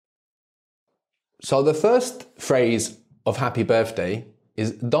So the first phrase of Happy Birthday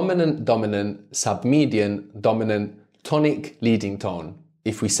is dominant, dominant, submedian, dominant, tonic, leading tone,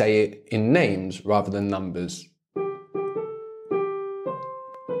 if we say it in names rather than numbers.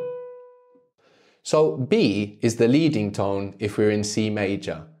 So B is the leading tone if we're in C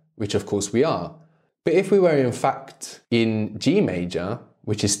major, which of course we are. But if we were in fact in G major,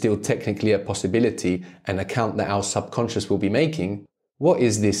 which is still technically a possibility and a count that our subconscious will be making, what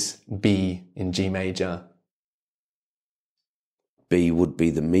is this B in G major? B would be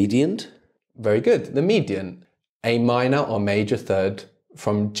the median. Very good, the median. A minor or major third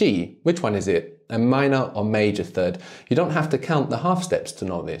from G. Which one is it? A minor or major third. You don't have to count the half steps to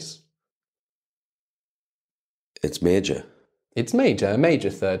know this. It's major. It's major, a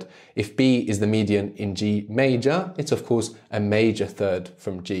major third. If B is the median in G major, it's of course a major third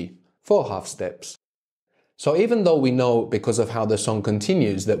from G. 4 half steps. So even though we know because of how the song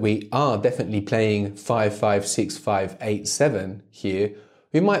continues that we are definitely playing 5, 5, 6, 5, 8, 7 here,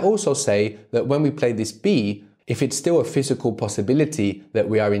 we might also say that when we play this B, if it's still a physical possibility that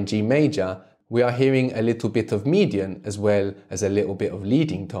we are in G major, we are hearing a little bit of median as well as a little bit of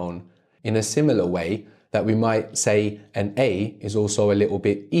leading tone. In a similar way that we might say an A is also a little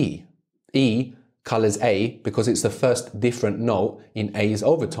bit E. E colours A because it's the first different note in A's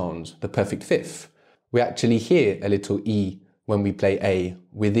overtones, the perfect fifth. We actually hear a little E when we play A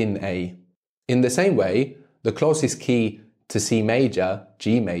within A. In the same way, the closest key to C major,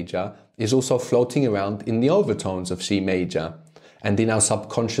 G major, is also floating around in the overtones of C major and in our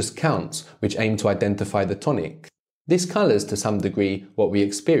subconscious counts, which aim to identify the tonic. This colours to some degree what we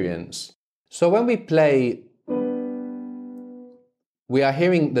experience. So when we play, we are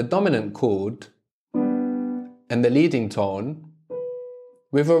hearing the dominant chord and the leading tone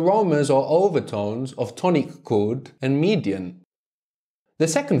with aromas or overtones of tonic chord and median. The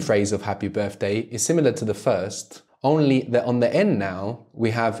second phrase of Happy Birthday is similar to the first, only that on the end now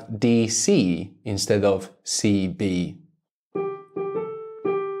we have DC instead of CB.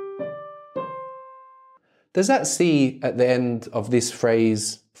 Does that C at the end of this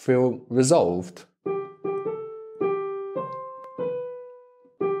phrase feel resolved?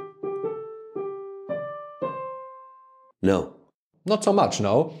 No. Not so much,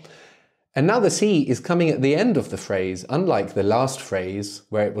 no. And now the C is coming at the end of the phrase, unlike the last phrase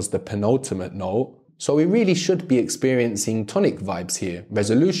where it was the penultimate note. So we really should be experiencing tonic vibes here,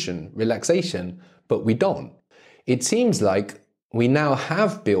 resolution, relaxation, but we don't. It seems like we now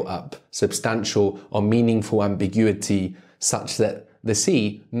have built up substantial or meaningful ambiguity such that the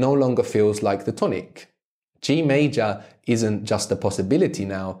C no longer feels like the tonic. G major isn't just a possibility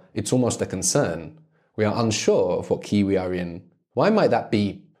now, it's almost a concern. We are unsure of what key we are in. Why might that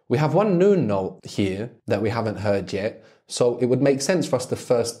be? We have one new note here that we haven't heard yet, so it would make sense for us to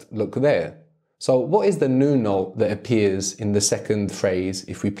first look there. So what is the new note that appears in the second phrase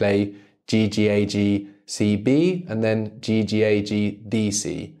if we play G, G, A, G, C, B, and then G, G, A, G, D,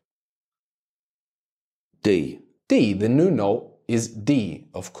 C? D. D, the new note, is D,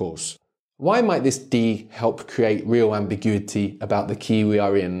 of course. Why might this D help create real ambiguity about the key we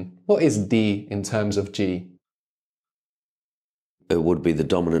are in? What is D in terms of G? It would be the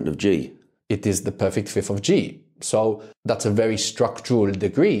dominant of G. It is the perfect fifth of G. So that's a very structural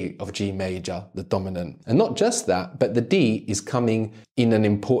degree of G major, the dominant. And not just that, but the D is coming in an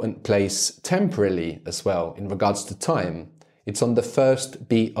important place temporally as well in regards to time. It's on the first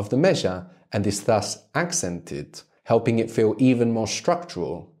beat of the measure and is thus accented, helping it feel even more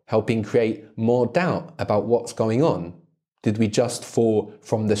structural, helping create more doubt about what's going on. Did we just fall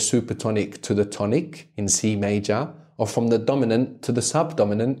from the supertonic to the tonic in C major, or from the dominant to the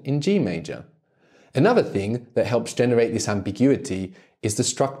subdominant in G major? Another thing that helps generate this ambiguity is the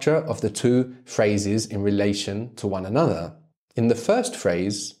structure of the two phrases in relation to one another. In the first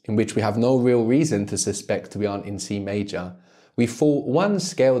phrase, in which we have no real reason to suspect we aren't in C major, we fall one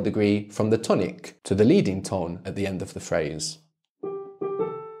scale degree from the tonic to the leading tone at the end of the phrase.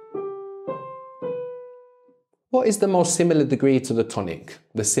 What is the most similar degree to the tonic,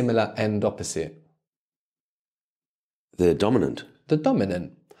 the similar end opposite? The dominant. The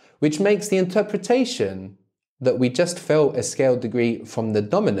dominant, which makes the interpretation that we just fell a scale degree from the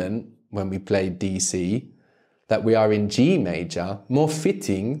dominant when we play DC, that we are in G major, more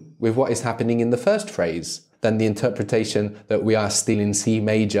fitting with what is happening in the first phrase than the interpretation that we are still in C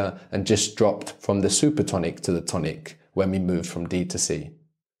major and just dropped from the supertonic to the tonic when we moved from D to C.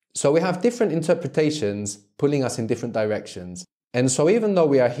 So we have different interpretations pulling us in different directions. And so even though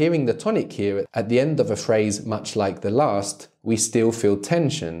we are hearing the tonic here at the end of a phrase much like the last, we still feel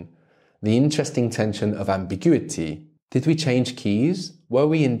tension. The interesting tension of ambiguity. Did we change keys? Were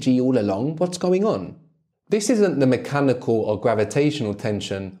we in G all along? What's going on? This isn't the mechanical or gravitational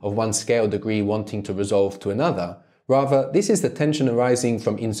tension of one scale degree wanting to resolve to another. Rather, this is the tension arising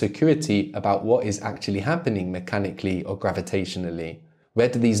from insecurity about what is actually happening mechanically or gravitationally. Where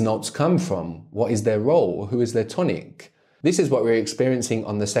do these notes come from? What is their role? Who is their tonic? This is what we're experiencing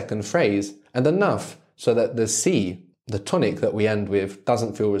on the second phrase, and enough so that the C, the tonic that we end with,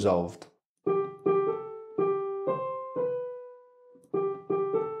 doesn't feel resolved.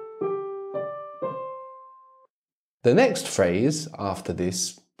 The next phrase after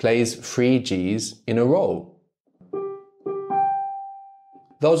this plays 3 Gs in a row.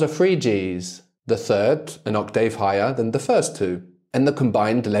 Those are 3 Gs, the third an octave higher than the first two, and the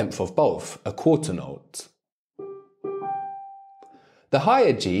combined length of both, a quarter note. The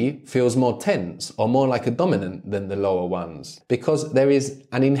higher G feels more tense or more like a dominant than the lower ones, because there is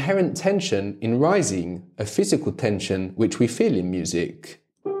an inherent tension in rising, a physical tension which we feel in music.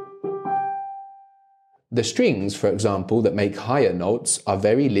 The strings, for example, that make higher notes are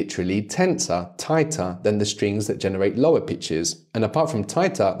very literally tenser, tighter than the strings that generate lower pitches. And apart from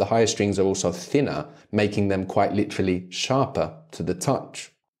tighter, the higher strings are also thinner, making them quite literally sharper to the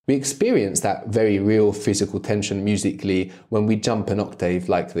touch. We experience that very real physical tension musically when we jump an octave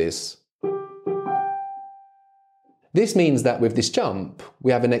like this. This means that with this jump,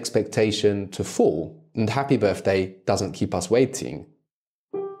 we have an expectation to fall, and Happy Birthday doesn't keep us waiting.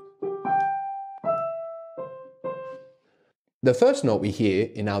 The first note we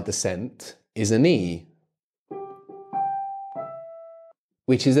hear in our descent is an E,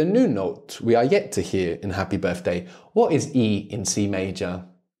 which is a new note we are yet to hear in Happy Birthday. What is E in C major?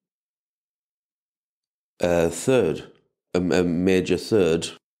 Third. A major third.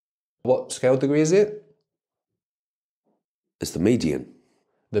 What scale degree is it? It's the median.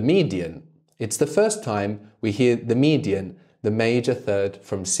 The median. It's the first time we hear the median, the major third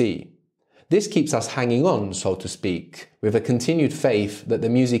from C. This keeps us hanging on, so to speak, with a continued faith that the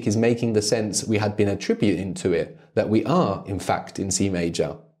music is making the sense we had been attributing to it, that we are, in fact, in C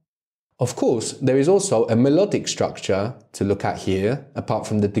major. Of course, there is also a melodic structure to look at here, apart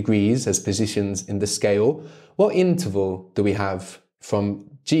from the degrees as positions in the scale. What interval do we have from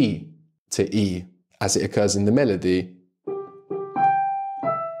G to E as it occurs in the melody?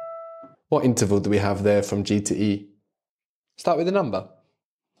 What interval do we have there from G to E? Start with a number.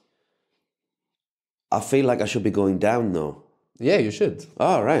 I feel like I should be going down though. Yeah, you should.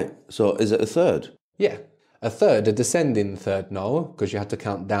 Oh, right. So is it a third? Yeah, a third, a descending third, no, because you had to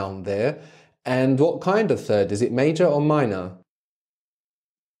count down there. And what kind of third? Is it major or minor?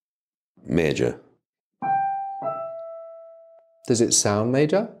 Major. Does it sound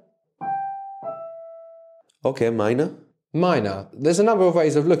major? Okay, minor. Minor. There's a number of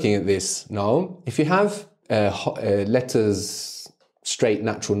ways of looking at this, no? If you have letters, straight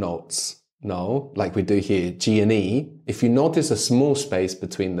natural notes, no, like we do here, G and E, if you notice a small space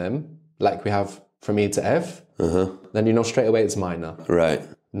between them, like we have from E to F, then you know straight away it's minor. Right.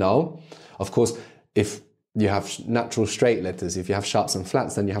 No. Of course, if you have natural straight letters, if you have sharps and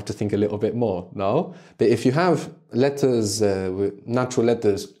flats, then you have to think a little bit more, no? But if you have letters, natural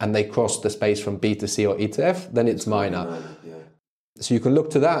letters, and they cross the space from B to C or E to F, then it's minor. So you can look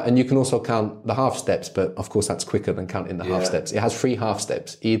to that, and you can also count the half steps, but of course that's quicker than counting the half steps. It has 3 half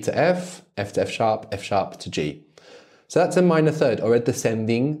steps, E to F to F sharp to G. So that's a minor third, or a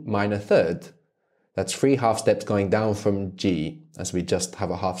descending minor third. That's 3 half steps going down from G, as we just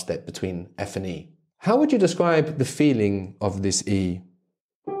have a half step between F and E. How would you describe the feeling of this E?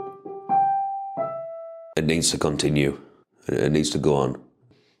 It needs to continue. It needs to go on.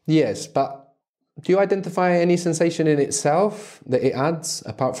 Yes, but do you identify any sensation in itself that it adds,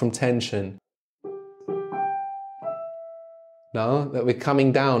 apart from tension? No? That we're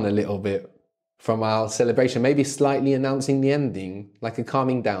coming down a little bit from our celebration, maybe slightly announcing the ending, like a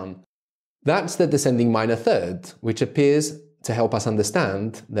calming down. That's the descending minor third, which appears to help us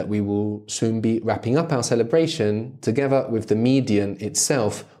understand that we will soon be wrapping up our celebration together with the median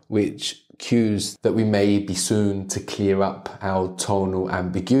itself, which cues that we may be soon to clear up our tonal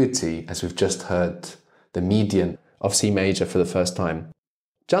ambiguity, as we've just heard the median of C major for the first time.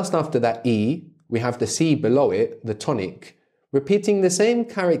 Just after that E, we have the C below it, the tonic, repeating the same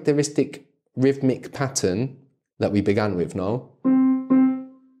characteristic rhythmic pattern that we began with, no?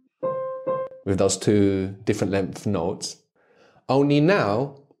 With those 2 different length notes. Only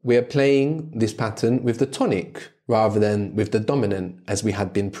now we are playing this pattern with the tonic rather than with the dominant as we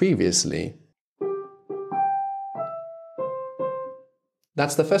had been previously.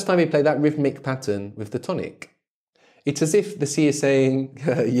 That's the first time we play that rhythmic pattern with the tonic. It's as if the C is saying,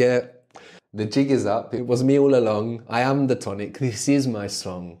 yeah, The jig is up. It was me all along. I am the tonic. This is my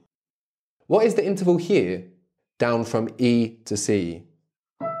song. What is the interval here? Down from E to C.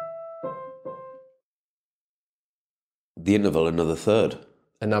 The interval, another third.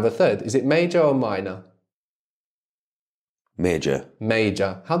 Another third. Is it major or minor? Major.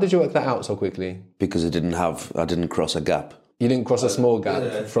 Major. How did you work that out so quickly? Because I didn't cross a gap. You didn't cross a small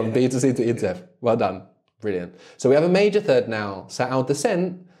gap from B to C to E to F. Well done. Brilliant. So we have a major third now. So our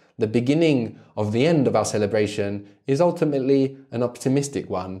descent, the beginning of the end of our celebration, is ultimately an optimistic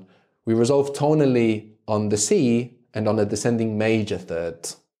one. We resolve tonally on the C and on a descending major third.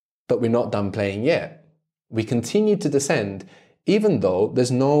 But we're not done playing yet. We continue to descend, even though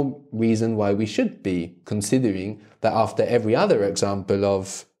there's no reason why we should be, considering that after every other example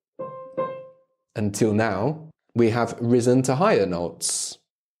of until now, we have risen to higher notes.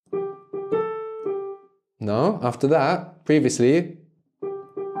 No, after that, previously,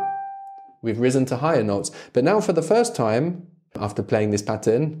 we've risen to higher notes. But now for the first time, after playing this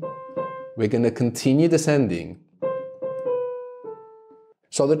pattern, we're going to continue descending.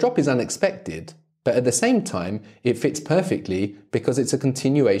 So the drop is unexpected, but at the same time, it fits perfectly because it's a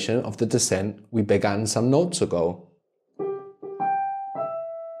continuation of the descent we began some notes ago.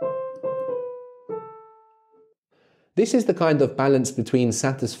 This is the kind of balance between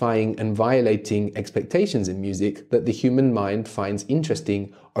satisfying and violating expectations in music that the human mind finds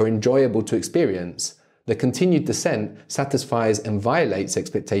interesting or enjoyable to experience. The continued descent satisfies and violates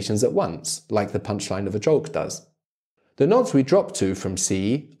expectations at once, like the punchline of a joke does. The notes we drop to from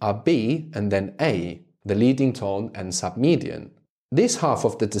C are B and then A, the leading tone and submedian. This half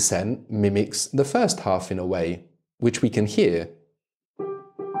of the descent mimics the first half in a way, which we can hear.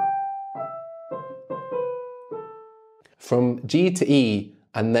 From G to E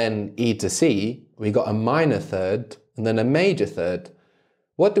and then E to C, we got a minor third and then a major third.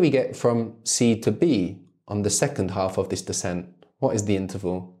 What do we get from C to B on the second half of this descent? What is the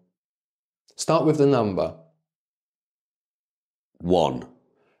interval? Start with the number. 1.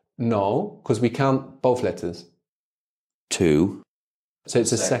 No, because we count both letters. 2. So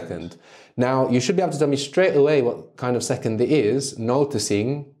it's a second. Now, you should be able to tell me straight away what kind of second it is,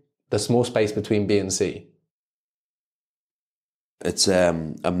 noticing the small space between B and C. It's a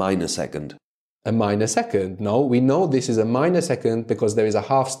minor second. A minor second. No, we know this is a minor second because there is a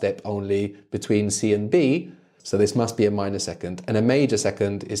half step only between C and B, so this must be a minor second. And a major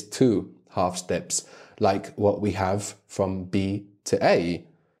second is 2 half steps, like what we have from B to A.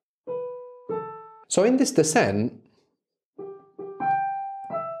 So in this descent,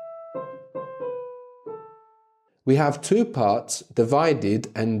 we have 2 parts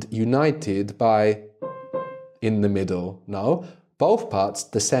divided and united by in the middle. No, both parts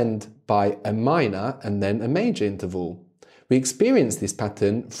descend by a minor and then a major interval. We experience this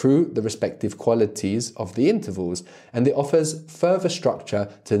pattern through the respective qualities of the intervals, and it offers further structure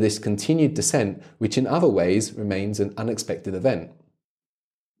to this continued descent, which in other ways remains an unexpected event.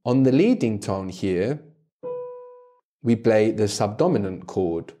 On the leading tone here, we play the subdominant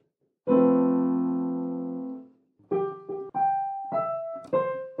chord.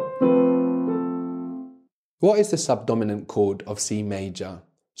 What is the subdominant chord of C major?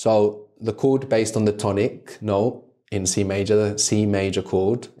 So the chord based on the tonic note in C major, the C major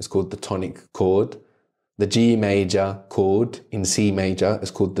chord is called the tonic chord. The G major chord in C major is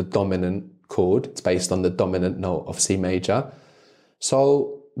called the dominant chord. It's based on the dominant note of C major.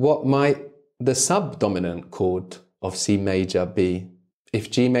 So what might the subdominant chord of C major be? If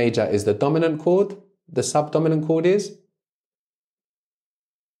G major is the dominant chord, the subdominant chord is?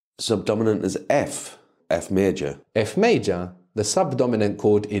 Subdominant is F. F major. F major. The subdominant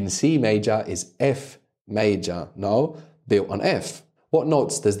chord in C major is F major. No, built on F. What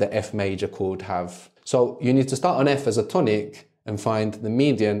notes does the F major chord have? So you need to start on F as a tonic and find the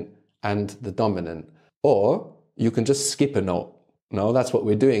median and the dominant. Or you can just skip a note. No, that's what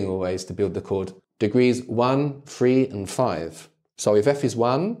we're doing always to build the chord. Degrees 1, 3 and 5. So if F is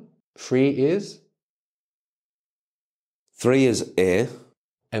 1, 3 is? 3 is A.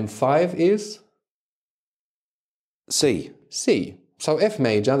 And 5 is? C. C. So F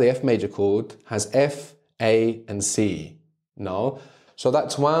major, the F major chord, has F, A and C. No? So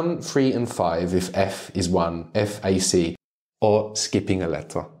that's 1, 3 and 5 if F is 1, F, A, C. Or skipping a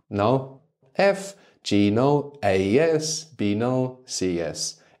letter. No? F, G, no, A, yes, B, no, C,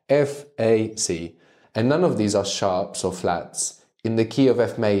 yes. F, A, C. And none of these are sharps or flats. In the key of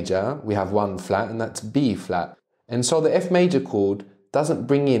F major, we have 1 flat and that's B flat. And so the F major chord doesn't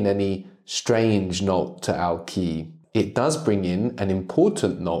bring in any strange note to our key. It does bring in an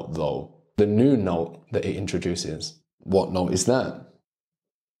important note though, the new note that it introduces. What note is that?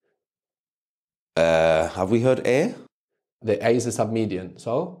 Have we heard A? The A is the submedian.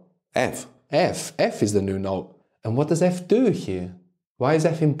 So? F. F. F is the new note. And what does F do here? Why is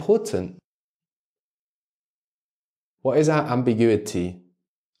F important? What is our ambiguity?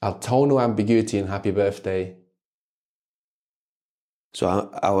 Our tonal ambiguity in Happy Birthday?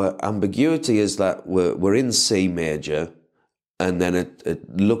 So our ambiguity is that we're in C major, and then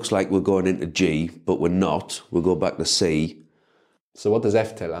it looks like we're going into G, but we're not. We'll go back to C. So what does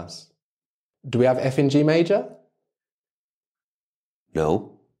F tell us? Do we have F in G major?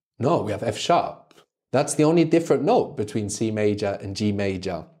 No. No, we have F sharp. That's the only different note between C major and G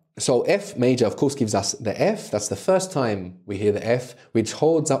major. So F major, of course, gives us the F. That's the first time we hear the F, which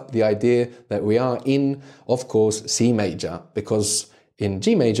holds up the idea that we are in, of course, C major, because in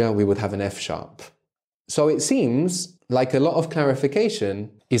G major, we would have an F sharp. So it seems like a lot of clarification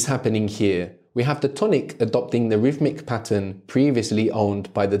is happening here. We have the tonic adopting the rhythmic pattern previously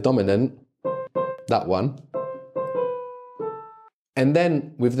owned by the dominant, that one. And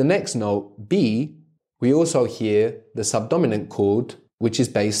then with the next note, B, we also hear the subdominant chord, which is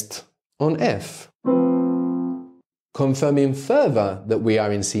based on F. Confirming further that we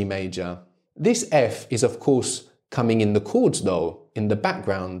are in C major. This F is of course coming in the chords though, in the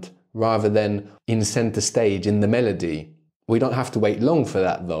background, rather than in center stage in the melody. We don't have to wait long for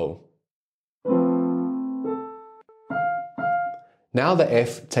that though. Now the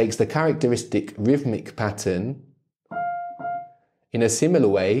F takes the characteristic rhythmic pattern in a similar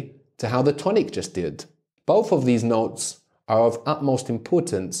way to how the tonic just did. Both of these notes are of utmost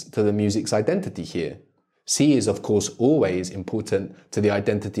importance to the music's identity here. C is of course always important to the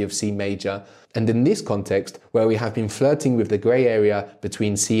identity of C major, and in this context, where we have been flirting with the grey area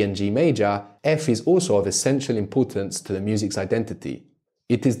between C and G major, F is also of essential importance to the music's identity.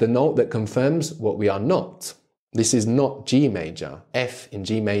 It is the note that confirms what we are not. This is not G major. F in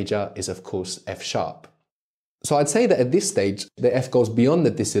G major is of course F sharp. So I'd say that at this stage, the F goes beyond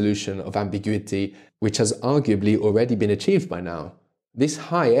the dissolution of ambiguity, which has arguably already been achieved by now. This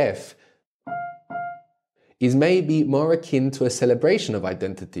high F is maybe more akin to a celebration of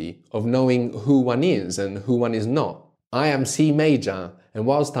identity, of knowing who one is and who one is not. I am C major, and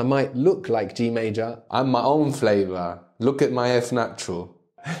whilst I might look like G major, I'm my own flavour. Look at my F natural.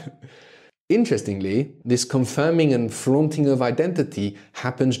 Interestingly, this confirming and flaunting of identity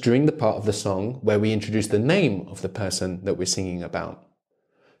happens during the part of the song where we introduce the name of the person that we're singing about.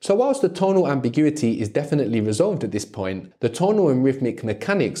 So whilst the tonal ambiguity is definitely resolved at this point, the tonal and rhythmic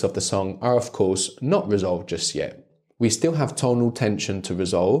mechanics of the song are of course not resolved just yet. We still have tonal tension to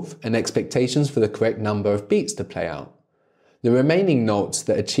resolve and expectations for the correct number of beats to play out. The remaining notes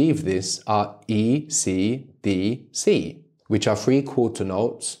that achieve this are E, C, D, C, which are 3/4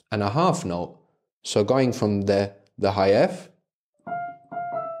 notes and a half note. So going from the high F,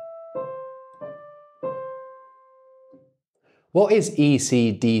 what is E,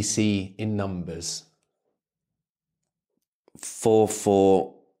 C, D, C in numbers? 4,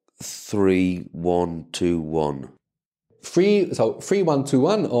 4, 3, 1, 2, 1. 3, 1, 2,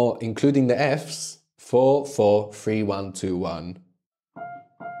 1, or including the Fs, 4, 4, 3, 1, 2, 1.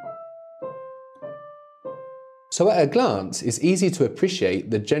 So at a glance, it's easy to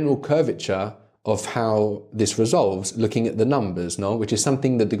appreciate the general curvature of how this resolves looking at the numbers, no? Which is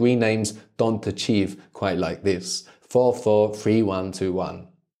something that degree names don't achieve quite like this. 4, 4, 3, 1, 2, 1.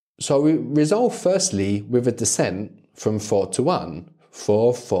 So we resolve firstly with a descent from 4 to 1.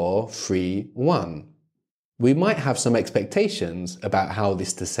 4, 4, 3, 1. We might have some expectations about how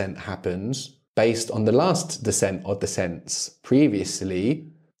this descent happens based on the last descent or descents.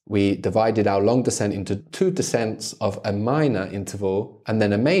 Previously, we divided our long descent into 2 descents of a minor interval and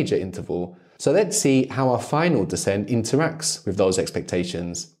then a major interval. So let's see how our final descent interacts with those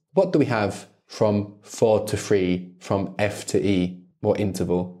expectations. What do we have from 4 to 3, from F to E? What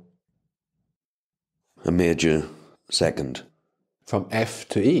interval? A major second. From F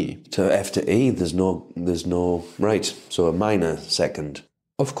to E? So F to E, there's no, right, so a minor second.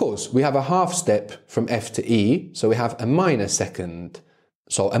 Of course, we have a half step from F to E, so we have a minor second.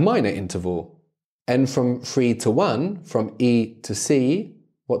 So a minor interval. And from 3 to 1, from E to C,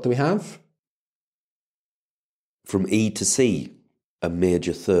 what do we have? From E to C, a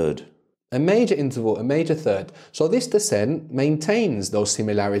major third. A major interval, a major third. So this descent maintains those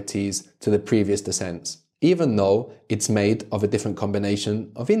similarities to the previous descents, even though it's made of a different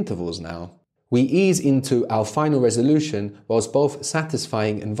combination of intervals now. We ease into our final resolution whilst both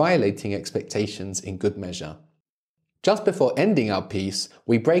satisfying and violating expectations in good measure. Just before ending our piece,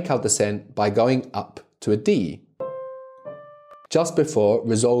 we break our descent by going up to a D. Just before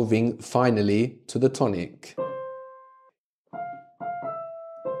resolving finally to the tonic.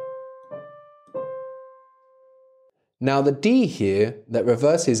 Now the D here that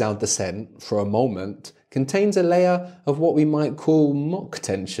reverses our descent for a moment contains a layer of what we might call mock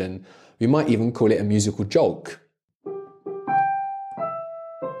tension. We might even call it a musical joke.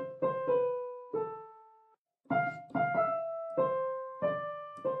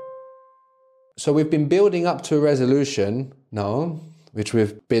 So we've been building up to a resolution now, which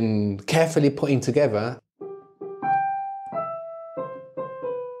we've been carefully putting together.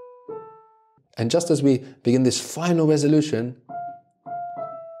 And just as we begin this final resolution,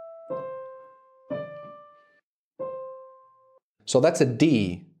 so that's a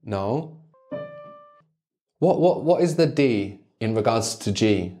D now. What is the D in regards to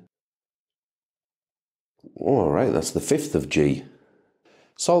G? All right, that's the fifth of G.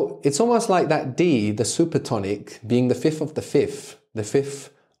 So it's almost like that D, the supertonic, being the fifth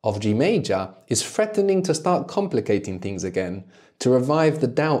of G major, is threatening to start complicating things again, to revive the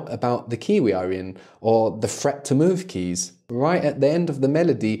doubt about the key we are in, or the fret to move keys. Right at the end of the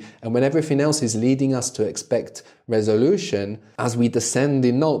melody, and when everything else is leading us to expect resolution, as we descend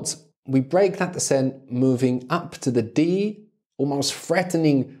in notes, we break that descent moving up to the D, almost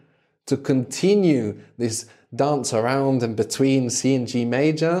threatening to continue this dance around and between C and G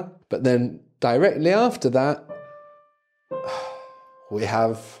major. But then directly after that, we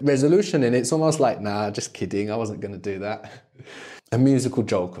have resolution, and it's almost like, nah, just kidding, I wasn't going to do that. A musical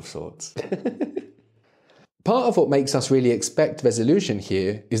joke of sorts. Part of what makes us really expect resolution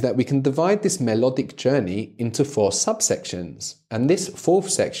here is that we can divide this melodic journey into 4 subsections. And this 4th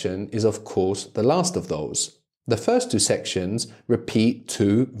section is, of course, the last of those. The first 2 sections repeat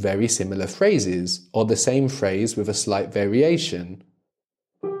 2 very similar phrases, or the same phrase with a slight variation.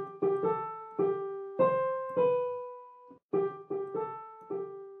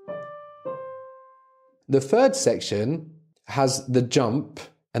 The 3rd section has the jump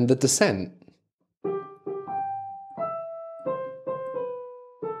and the descent.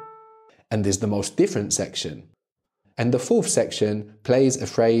 And is the most different section. And the 4th section plays a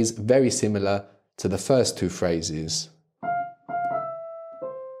phrase very similar to the first 2 phrases.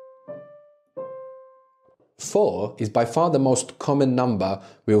 4 is by far the most common number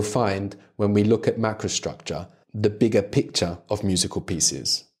we'll find when we look at macrostructure, the bigger picture of musical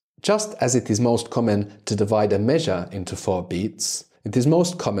pieces. Just as it is most common to divide a measure into 4 beats, it is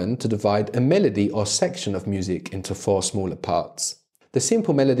most common to divide a melody or section of music into 4 smaller parts. The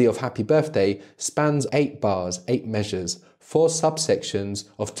simple melody of Happy Birthday spans 8 bars, 8 measures, 4 subsections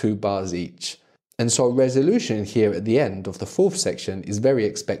of 2 bars each. And so resolution here at the end of the 4th section is very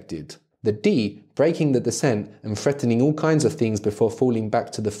expected. The D, breaking the descent and threatening all kinds of things before falling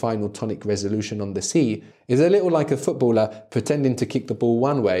back to the final tonic resolution on the C, is a little like a footballer pretending to kick the ball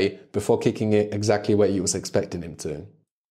one way before kicking it exactly where you was expecting him to.